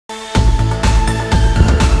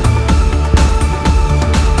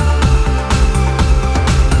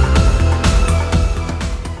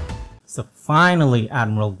Finally,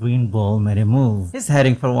 Admiral Green Bull made a move. He's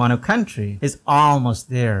heading for Wano Country. He's almost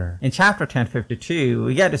there. In chapter 1052,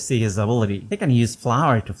 we get to see his ability. He can use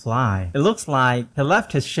flower to fly. It looks like he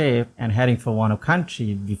left his ship and heading for Wano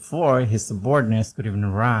Country before his subordinates could even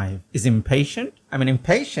arrive. Is he impatient?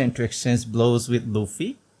 Impatient to exchange blows with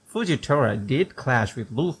Luffy? Fujitora did clash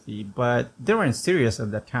with Luffy, but they weren't serious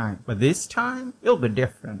at that time. But this time, it'll be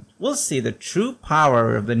different. We'll see the true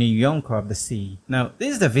power of the new Yonko of the sea. Now,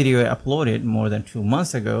 this is the video I uploaded more than 2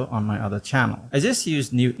 months ago on my other channel. I just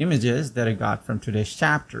used new images that I got from today's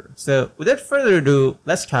chapter. So, without further ado,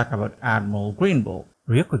 let's talk about Admiral Green Bull.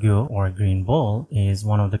 Ryokugyu, or Green Bull, is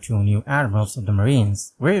one of the 2 new admirals of the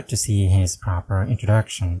Marines. We're yet to see his proper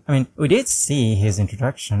introduction. We did see his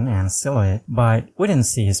introduction and silhouette, but we didn't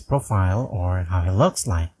see his profile or how he looks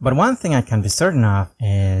like. But one thing I can be certain of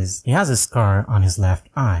is he has a scar on his left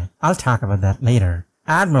eye. I'll talk about that later.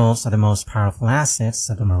 Admirals are the most powerful assets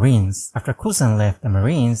of the Marines. After Kuzan left the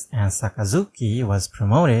Marines and Sakazuki was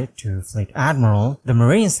promoted to Fleet Admiral, the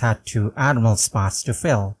Marines had 2 admiral spots to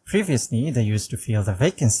fill. Previously, they used to fill the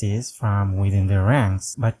vacancies from within their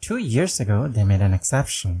ranks, but 2 years ago, they made an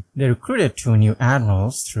exception. They recruited 2 new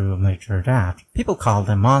admirals through military draft. People call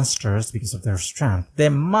them monsters because of their strength. They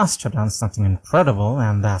must have done something incredible,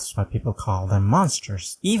 and that's why people call them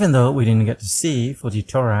monsters. Even though we didn't get to see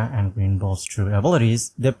Fujitora and Green Bull's true abilities,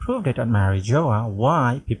 they proved it at Marijoa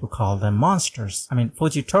why people call them monsters.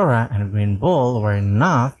 Fujitora and Green Bull were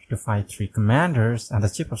enough to fight 3 commanders and the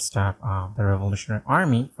chief of staff of the Revolutionary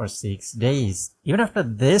Army for 6 days. Even after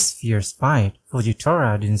this fierce fight,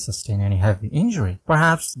 Fujitora didn't sustain any heavy injury.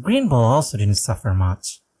 Perhaps Green Bull also didn't suffer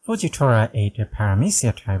much. Fujitora ate a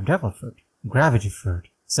Paramecia type devil fruit, gravity fruit.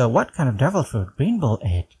 So what kind of devil fruit Green Bull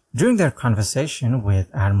ate? During their conversation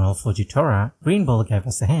with Admiral Fujitora, Green Bull gave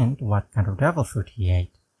us a hint what kind of devil fruit he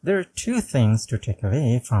ate. There are 2 things to take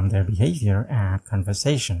away from their behavior and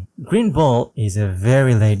conversation. Green Bull is a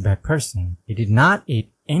very laid-back person. He did not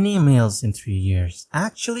eat any meals in 3 years.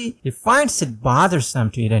 Actually, he finds it bothersome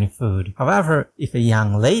to eat any food. However, if a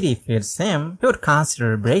young lady feeds him, he would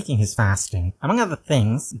consider breaking his fasting. Among other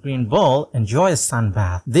things, Green Bull enjoys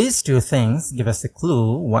sunbath. These 2 things give us a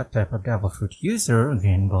clue what type of devil fruit user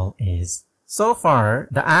Green Bull is. So far,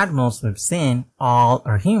 the admirals we've seen all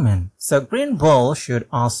are human. So Green Bull should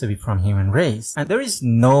also be from human race. And there is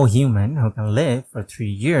no human who can live for 3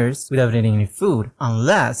 years without eating any food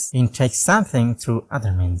unless he takes something through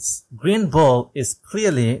other means. Green Bull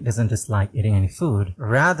clearly doesn't dislike eating any food.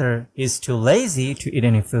 Rather, he's too lazy to eat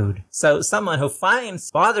any food. So someone who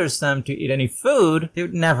finds bothersome to eat any food, they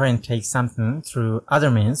would never intake something through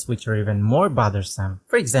other means which are even more bothersome.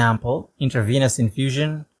 For example, intravenous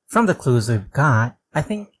infusion. From the clues we've got, I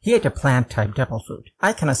think he ate a plant-type devil fruit.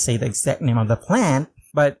 I cannot say the exact name of the plant,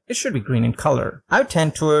 but it should be green in color. I would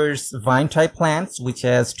tend towards vine-type plants, which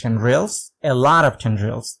has tendrils, a lot of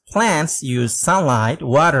tendrils. Plants use sunlight,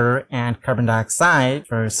 water, and carbon dioxide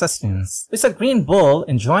for sustenance. It's a Green Bull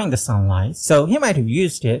enjoying the sunlight, so he might have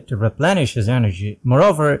used it to replenish his energy.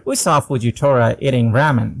 Moreover, we saw Fujitora eating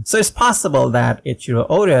ramen, so it's possible that Ichiro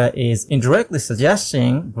Oda is indirectly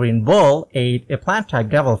suggesting Green Bull ate a plant-type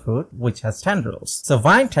devil fruit which has tendrils. So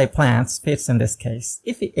vine-type plants fits in this case.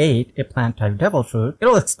 If he ate a plant-type devil fruit,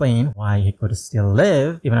 it'll explain why he could still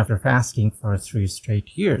live even after fasting for 3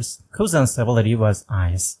 straight years. Kuzan's ability was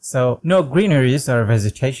ice, so no greeneries or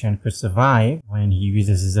vegetation could survive when he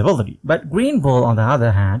uses his ability. But Green Bull, on the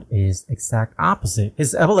other hand, is exact opposite.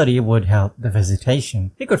 His ability would help the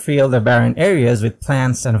vegetation. He could fill the barren areas with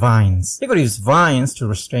plants and vines. He could use vines to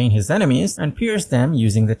restrain his enemies and pierce them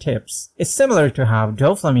using the tips. It's similar to how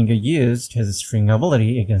Doflamingo used his string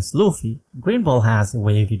ability against Luffy. Green Bull has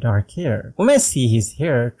wavy dark hair. We may see his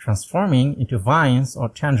hair transforming into vines or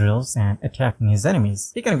tendrils and attacking his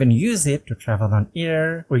enemies. He can even use it to travel on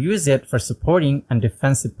air or use it for supporting and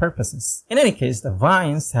defensive purposes. In any case, the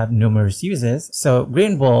vines have numerous uses, so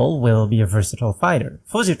Green Bull will be a versatile fighter.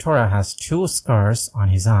 Fujitora has 2 scars on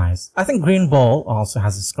his eyes. I think Green Bull also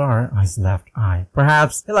has a scar on his left eye.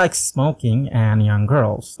 Perhaps he likes smoking and young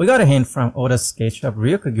girls. We got a hint from Oda's sketch of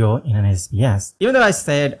Ryokugyu in an SBS. Even though I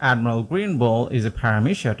said Admiral Green Bull is a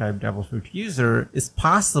Paramecia type devil fruit user, it's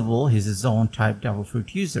possible he's a Zoan type devil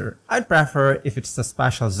fruit user. I'd prefer if it's a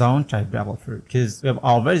special Zoan type devil fruit, because we have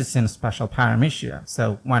already seen Special Paramecia,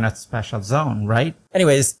 so why not Special Zoan, right?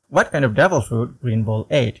 Anyways, what kind of devil fruit Green Bull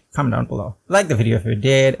ate? Comment down below. Like the video if you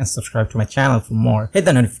did, and subscribe to my channel for more. Hit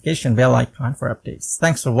the notification bell icon for updates.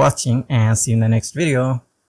 Thanks for watching, and see you in the next video.